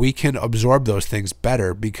men, we can absorb those things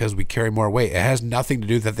better because we carry more weight. It has nothing to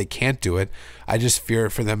do that they can't do it. I just fear it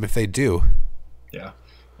for them if they do. Yeah.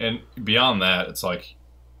 And beyond that, it's like,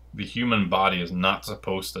 the human body is not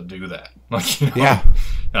supposed to do that. Like,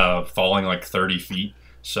 falling like 30 feet.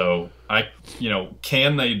 So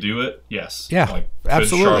can they do it? Yes. Yeah. Like,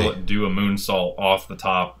 absolutely. Could Charlotte do a moonsault off the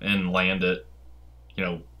top and land it,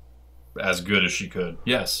 as good as she could?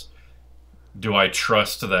 Yes. Do I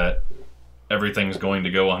trust that everything's going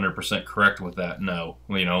to go 100% correct with that? No.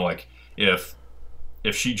 Like, if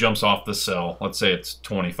she jumps off the cell, let's say it's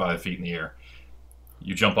 25 feet in the air,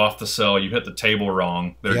 you jump off the cell, you hit the table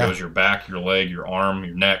wrong, there goes your back, your leg, your arm,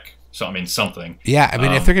 your neck, something. Yeah,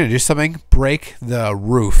 if they're going to do something, break the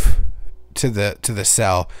roof to the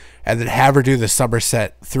cell, and then have her do the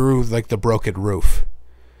somerset through like the broken roof.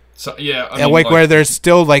 So yeah, and like where there's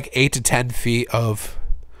still like 8 to 10 feet of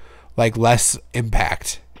like less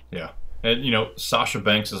impact. Yeah. And Sasha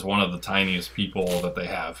Banks is one of the tiniest people that they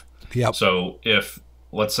have. Yep. So if,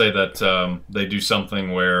 let's say that they do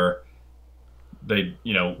something where they,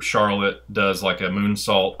 Charlotte does like a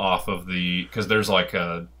moonsault off of because there's like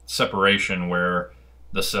a separation where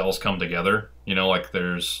the cells come together. Like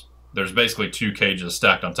there's basically two cages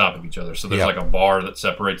stacked on top of each other. So there's like a bar that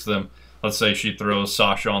separates them. Let's say she throws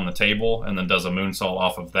Sasha on the table and then does a moonsault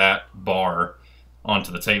off of that bar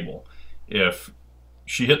onto the table. If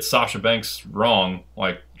she hits Sasha Banks wrong,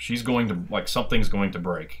 like, she's going to, like, something's going to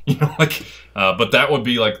break. But that would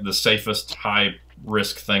be like the safest high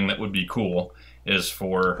risk thing that would be cool, is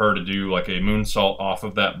for her to do like a moonsault off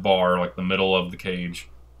of that bar, like the middle of the cage,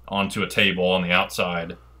 onto a table on the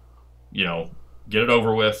outside. Get it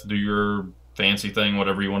over with, do your fancy thing,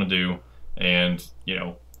 whatever you want to do. And,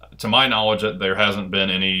 to my knowledge, there hasn't been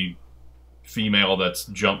any female that's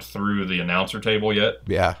jumped through the announcer table yet.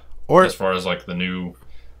 Yeah. Or as far as like the new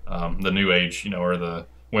age, or the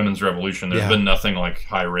women's revolution, there's been nothing like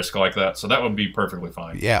high risk like that. So that would be perfectly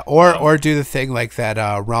fine. Yeah. Or do the thing like that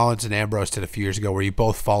Rollins and Ambrose did a few years ago, where you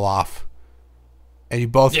both fall off and you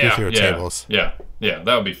both go through tables. Yeah. Yeah.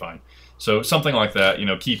 That would be fine. So something like that,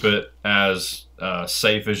 keep it as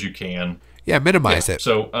safe as you can. Yeah, minimize it.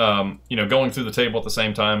 So, going through the table at the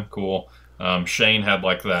same time, cool. Shane had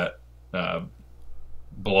like that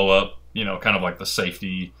blow up, kind of like the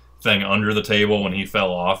safety thing under the table when he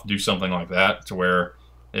fell off. Do something like that to where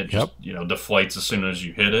it just, deflates as soon as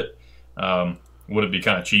you hit it. Would it be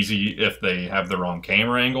kind of cheesy if they have the wrong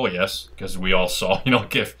camera angle? Yes, because we all saw,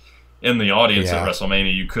 like if in the audience at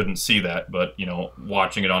WrestleMania you couldn't see that, but,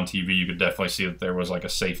 watching it on TV, you could definitely see that there was like a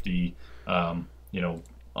safety,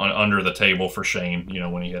 under the table for Shane,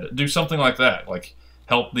 when he hit it. Do something like that. Like,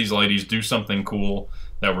 help these ladies do something cool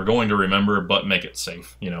that we're going to remember, but make it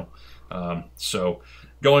safe, So,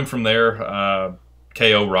 going from there,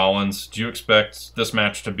 KO Rollins, do you expect this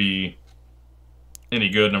match to be any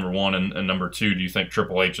good, number one? And number two, do you think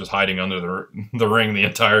Triple H is hiding under the ring the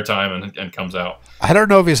entire time and comes out? I don't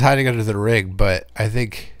know if he's hiding under the ring, but I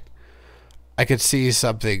think I could see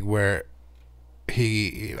something where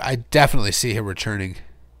I definitely see him returning.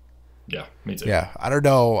 Yeah, me too. Yeah, I don't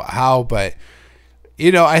know how, but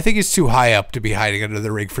I think he's too high up to be hiding under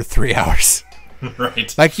the ring for 3 hours.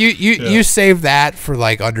 Right. Like you save that for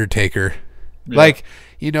like Undertaker. Yeah. Like,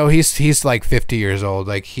 he's like 50 years old.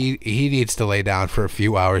 Like he needs to lay down for a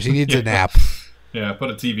few hours. He needs a nap. Yeah, put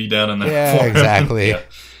a TV down in there. Yeah, exactly.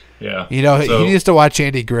 Yeah. You know, So, he needs to watch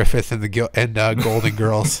Andy Griffith and Golden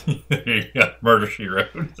Girls. yeah, Murder She Wrote.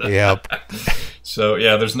 Yep. So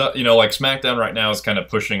yeah, there's not, like SmackDown right now is kind of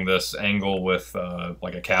pushing this angle with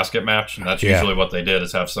like a casket match, and that's usually what they did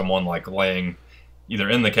is have someone like laying either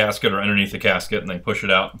in the casket or underneath the casket, and they push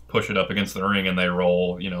it up against the ring, and they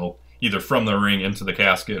roll, either from the ring into the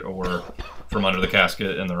casket or from under the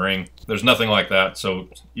casket in the ring. There's nothing like that, so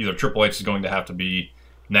either Triple H is going to have to be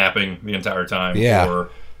napping the entire time, or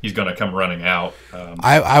he's going to come running out.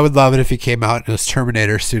 I would love it if he came out in his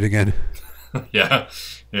Terminator suit again. Yeah.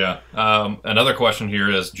 Another question here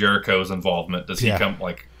is Jericho's involvement. Does he come,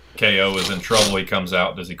 like KO is in trouble, he comes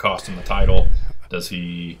out, does he cost him the title? Does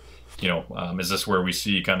he, is this where we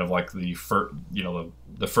see kind of like the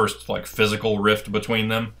first like physical rift between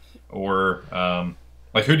them? Or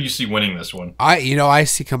like who do you see winning this one? I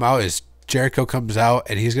see come out as Jericho comes out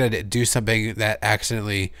and he's going to do something that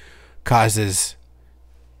accidentally causes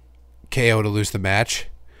KO to lose the match.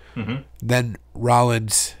 Mm-hmm. Then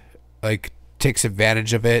Rollins like takes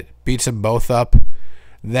advantage of it, beats them both up.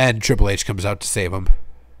 Then Triple H comes out to save them.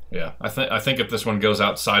 Yeah, I think if this one goes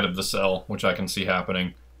outside of the cell, which I can see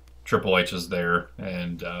happening, Triple H is there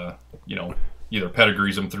and either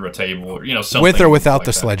pedigrees him through a table or something with or without like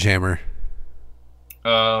the that. sledgehammer.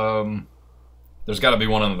 There's got to be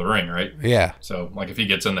one under the ring, right? Yeah. So like if he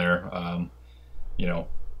gets in there,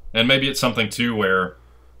 and maybe it's something too where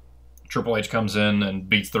Triple H comes in and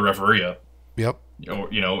beats the referee up. Yep.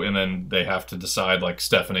 And then they have to decide like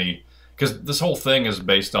Stephanie, because this whole thing is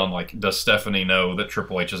based on like, does Stephanie know that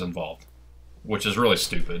Triple H is involved? Which is really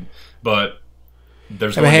stupid, but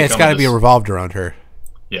there's. It's got to be revolved around her.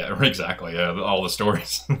 Yeah, exactly. Yeah, all the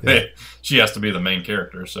stories. Yeah. She has to be the main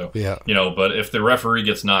character. So yeah, but if the referee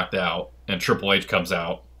gets knocked out and Triple H comes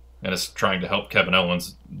out and is trying to help Kevin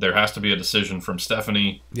Owens, there has to be a decision from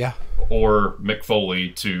Stephanie. Yeah. Or Mick Foley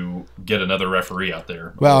to get another referee out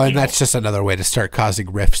there. Well, and that's just another way to start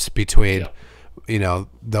causing rifts between,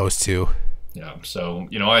 those two. Yeah. So,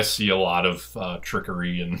 I see a lot of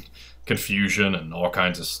trickery and confusion and all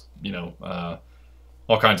kinds of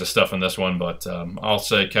stuff in this one. But I'll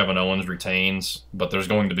say Kevin Owens retains. But there's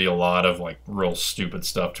going to be a lot of like real stupid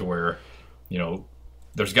stuff to where,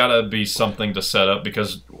 there's got to be something to set up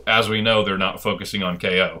because, as we know, they're not focusing on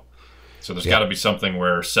KO. So there's got to be something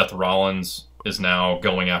where Seth Rollins is now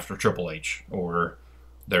going after Triple H, or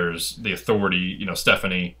there's the Authority,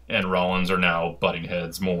 Stephanie and Rollins are now butting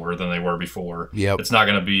heads more than they were before. Yep. It's not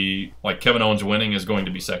going to be like Kevin Owens winning is going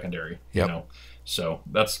to be secondary. Yep. So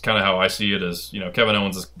that's kind of how I see it. Is Kevin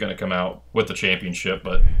Owens is going to come out with the championship,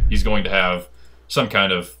 but he's going to have some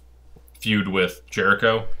kind of feud with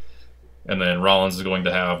Jericho. And then Rollins is going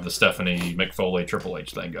to have the Stephanie, Mick Foley, Triple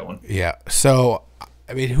H thing going. Yeah. So,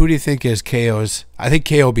 who do you think is KO's? I think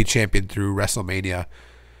KO will be champion through WrestleMania.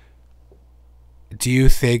 Do you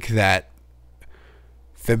think that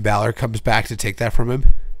Finn Balor comes back to take that from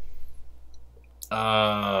him?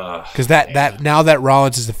 Because that now that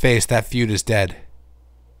Rollins is the face, that feud is dead.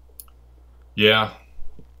 Yeah.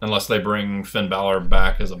 Unless they bring Finn Balor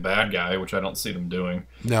back as a bad guy, which I don't see them doing.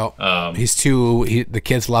 No, the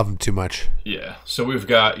kids love him too much. Yeah. So we've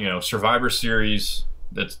got, Survivor Series,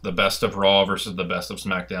 that's the best of Raw versus the best of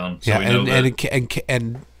SmackDown. So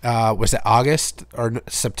was it August or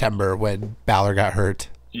September when Balor got hurt?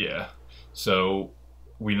 Yeah. So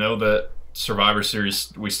we know that Survivor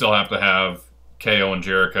Series, we still have to have KO and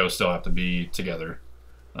Jericho still have to be together.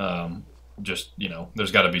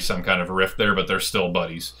 There's got to be some kind of a rift there, but they're still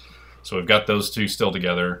buddies. So we've got those two still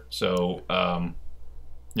together. So,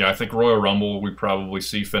 I think Royal Rumble, we probably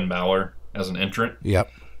see Finn Balor as an entrant.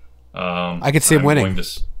 Yep. I could see him winning.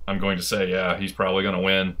 I'm going to say, yeah, he's probably going to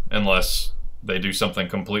win unless they do something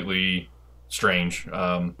completely strange.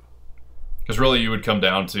 Because really you would come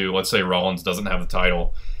down to, let's say Rollins doesn't have the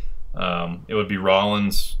title. It would be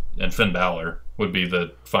Rollins and Finn Balor would be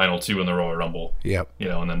the final two in the Royal Rumble. Yep.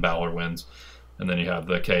 And then Balor wins. And then you have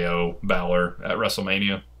the KO Balor at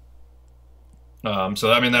WrestleMania.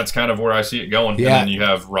 That's kind of where I see it going. Yeah. And then you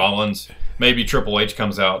have Rollins. Maybe Triple H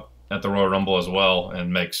comes out at the Royal Rumble as well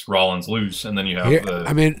and makes Rollins lose. And then you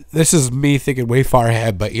have this is me thinking way far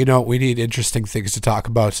ahead, but we need interesting things to talk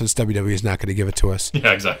about since WWE is not going to give it to us.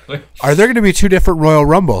 Yeah, exactly. Are there going to be two different Royal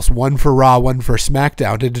Rumbles, one for Raw, one for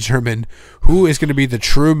SmackDown, to determine who is going to be the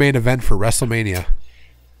true main event for WrestleMania?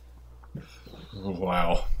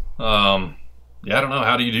 Wow. I don't know.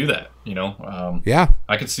 How do you do that? Yeah.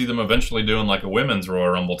 I could see them eventually doing like a women's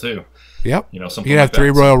Royal Rumble too. Yep. Something you could have like three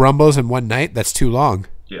that. Royal Rumbles in one night. That's too long.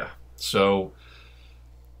 Yeah. So,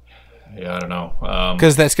 I don't know.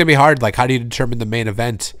 Because that's going to be hard. Like, how do you determine the main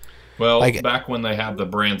event? Well, back when they had the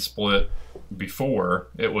brand split, before,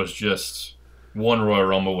 it was just one Royal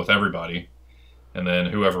Rumble with everybody, and then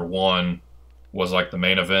whoever won was like the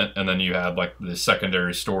main event, and then you had like the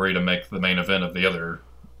secondary story to make the main event of the other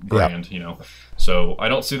brand, you know. So I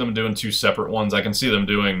don't see them doing two separate ones. I can see them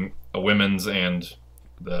doing a women's and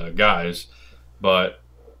the guys, but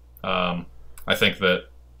I think that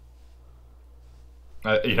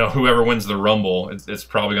you know, whoever wins the Rumble, it's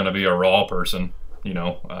probably going to be a Raw person, you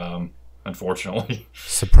know, unfortunately.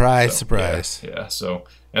 Surprise, So, surprise. Yeah. So,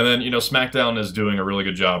 and then, you know, SmackDown is doing a really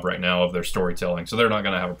good job right now of their storytelling, so they're not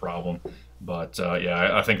going to have a problem. But,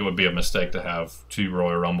 yeah, I think it would be a mistake to have two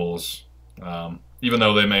Royal Rumbles, even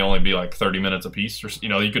though they may only be like 30 minutes apiece. Or, you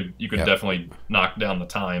know, you could definitely knock down the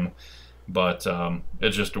time, but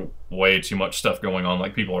it's just way too much stuff going on.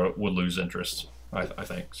 Like, people would lose interest, I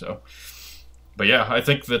think. So, but yeah, I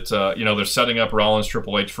think that you know, they're setting up Rollins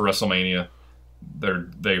Triple H for WrestleMania.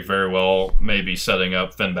 They very well may be setting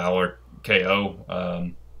up Finn Balor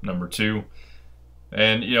KO number 2.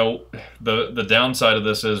 And you know, the downside of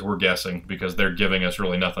this is we're guessing because they're giving us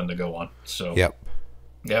really nothing to go on. So Yep.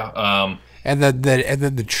 yeah. And then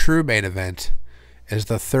the true main event is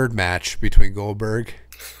the third match between Goldberg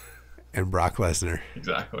and Brock Lesnar.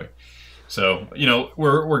 Exactly. So, you know,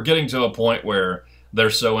 we're getting to a point where they're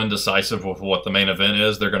so indecisive with what the main event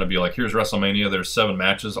is. They're going to be like, here's WrestleMania. There's 7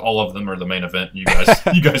 matches. All of them are the main event. You guys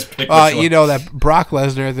pick which one. You know that Brock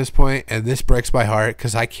Lesnar at this point, and this breaks my heart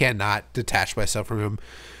because I cannot detach myself from him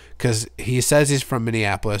because he says he's from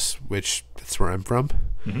Minneapolis, which that's where I'm from.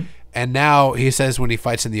 Mm-hmm. And now he says when he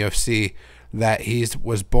fights in the UFC that he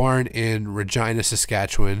was born in Regina,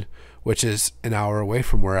 Saskatchewan, which is an hour away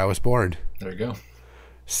from where I was born. There you go.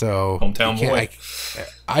 So Hometown boy.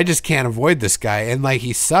 I just can't avoid this guy, and like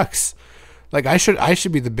he sucks. Like I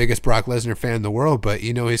should be the biggest Brock Lesnar fan in the world, but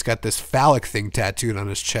you know he's got this phallic thing tattooed on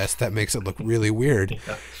his chest that makes it look really weird.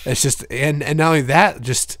 Yeah. It's just and not only that,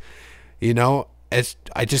 just you know,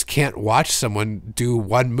 I just can't watch someone do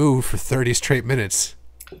one move for 30 straight minutes.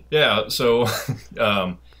 Yeah. So,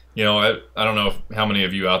 you know, I don't know how many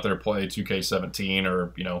of you out there play 2K17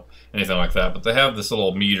 or you know anything like that, but they have this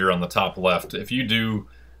little meter on the top left. If you do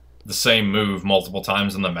the same move multiple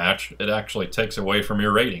times in the match, it actually takes away from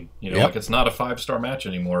your rating. You know, like it's not a 5-star match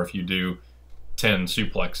anymore if you do 10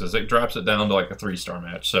 suplexes. It drops it down to like a 3-star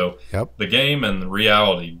match. So the game and the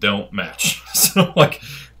reality don't match. So like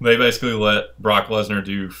they basically let Brock Lesnar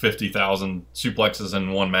do 50,000 suplexes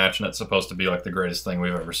in one match, and it's supposed to be like the greatest thing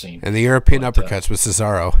we've ever seen. And the European uppercuts with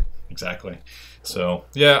Cesaro. Exactly. So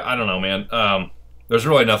yeah, I don't know, man. There's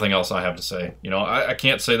really nothing else I have to say. You know, I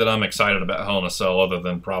can't say that I'm excited about Hell in a Cell other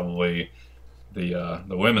than probably the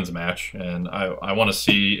women's match, and I want to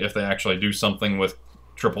see if they actually do something with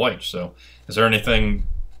Triple H. So, is there anything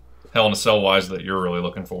Hell in a Cell wise that you're really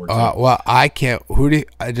looking forward to? Well, I can't.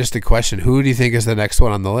 Just a question. Who do you think is the next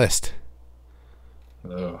one on the list?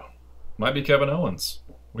 Might be Kevin Owens.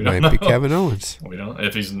 We don't Might know. be Kevin Owens. We don't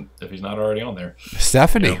if he's not already on there.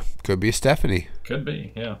 Stephanie. You know, could be Stephanie. Could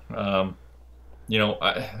be, yeah. You know,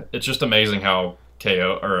 it's just amazing how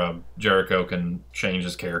KO or Jericho can change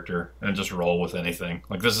his character and just roll with anything.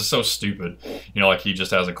 Like, this is so stupid. You know, like he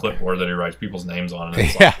just has a clipboard that he writes people's names on, and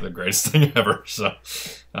it's like the greatest thing ever. So,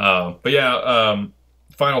 but yeah,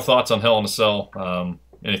 final thoughts on Hell in a Cell.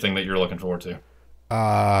 Anything that you're looking forward to?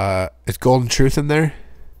 Is Golden Truth in there?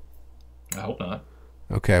 I hope not.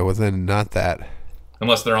 Okay, well then not that.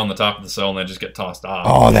 Unless they're on the top of the cell and they just get tossed off.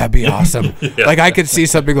 Oh, that'd be awesome. Yeah. Like I could see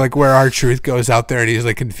something like where R-Truth goes out there and he's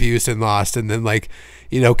like confused and lost, and then like,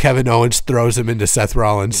 you know, Kevin Owens throws him into Seth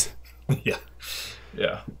Rollins. Yeah.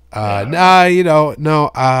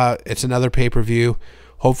 It's another pay-per-view.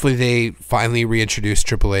 Hopefully they finally reintroduce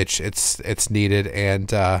Triple H. It's needed, and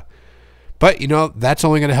but you know that's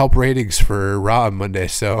only going to help ratings for Raw on Monday.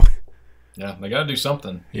 So yeah, they got to do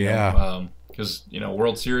something. Yeah. Because you know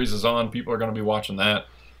World Series is on, people are going to be watching that.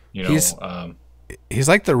 You know, he's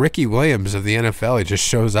like the Ricky Williams of the NFL. He just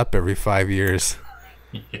shows up every 5 years.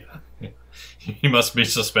 Yeah, he must be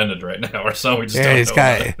suspended right now or so. We just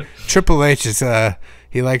don't know. Triple H is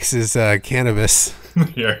he likes his cannabis.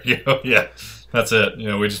 Yeah, that's it. You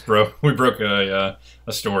know, we broke a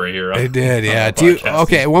story here. I did, yeah.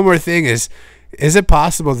 Okay, one more thing is it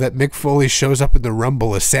possible that Mick Foley shows up in the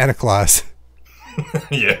Rumble as Santa Claus?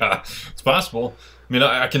 Yeah, it's possible. I mean,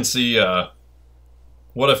 I can see.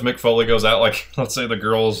 What if Mick Foley goes out, like, let's say the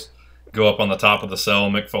girls go up on the top of the cell.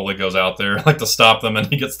 Mick Foley goes out there like to stop them, and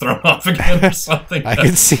he gets thrown off again or something. I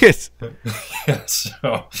can see it. Yeah,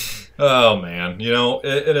 so, oh man,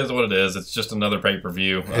 it is what it is. It's just another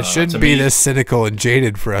pay-per-view. It shouldn't be this cynical and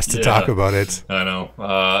jaded for us to talk about it. I know.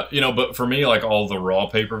 But for me, like, all the Raw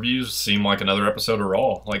pay-per-views seem like another episode of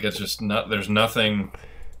Raw. Like, it's just not. There's nothing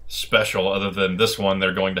special other than this one.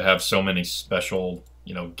 They're going to have so many special,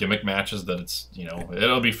 gimmick matches that it's,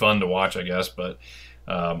 it'll be fun to watch, I guess. But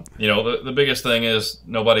the biggest thing is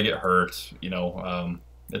nobody get hurt.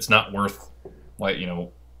 It's not worth, like,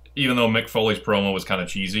 even though Mick Foley's promo was kind of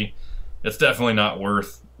cheesy, it's definitely not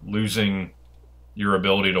worth losing your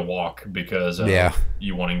ability to walk because of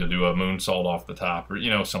you wanting to do a moonsault off the top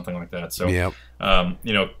or, something like that. So,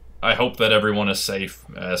 I hope that everyone is safe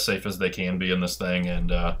as they can be in this thing.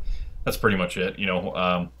 And that's pretty much it.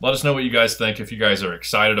 Let us know what you guys think. If you guys are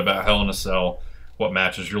excited about Hell in a Cell, what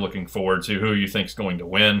matches you're looking forward to, who you think is going to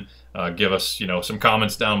win. Give us, some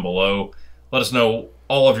comments down below. Let us know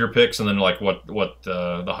all of your picks and then like what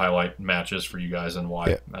the highlight match is for you guys and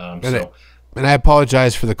why. Yeah. And I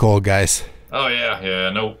apologize for the cold, guys. Oh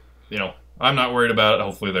yeah, no, I'm not worried about it.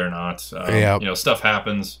 Hopefully they're not. Stuff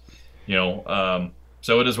happens.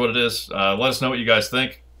 So it is what it is. Let us know what you guys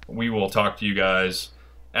think. We will talk to you guys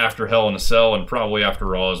after Hell in a Cell and probably after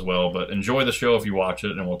Raw as well. But enjoy the show if you watch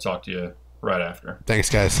it, and we'll talk to you right after. Thanks,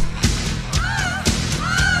 guys.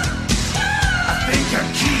 I think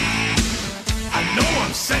I'm cute. I know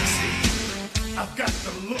I'm sexy. I've got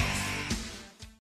the looks.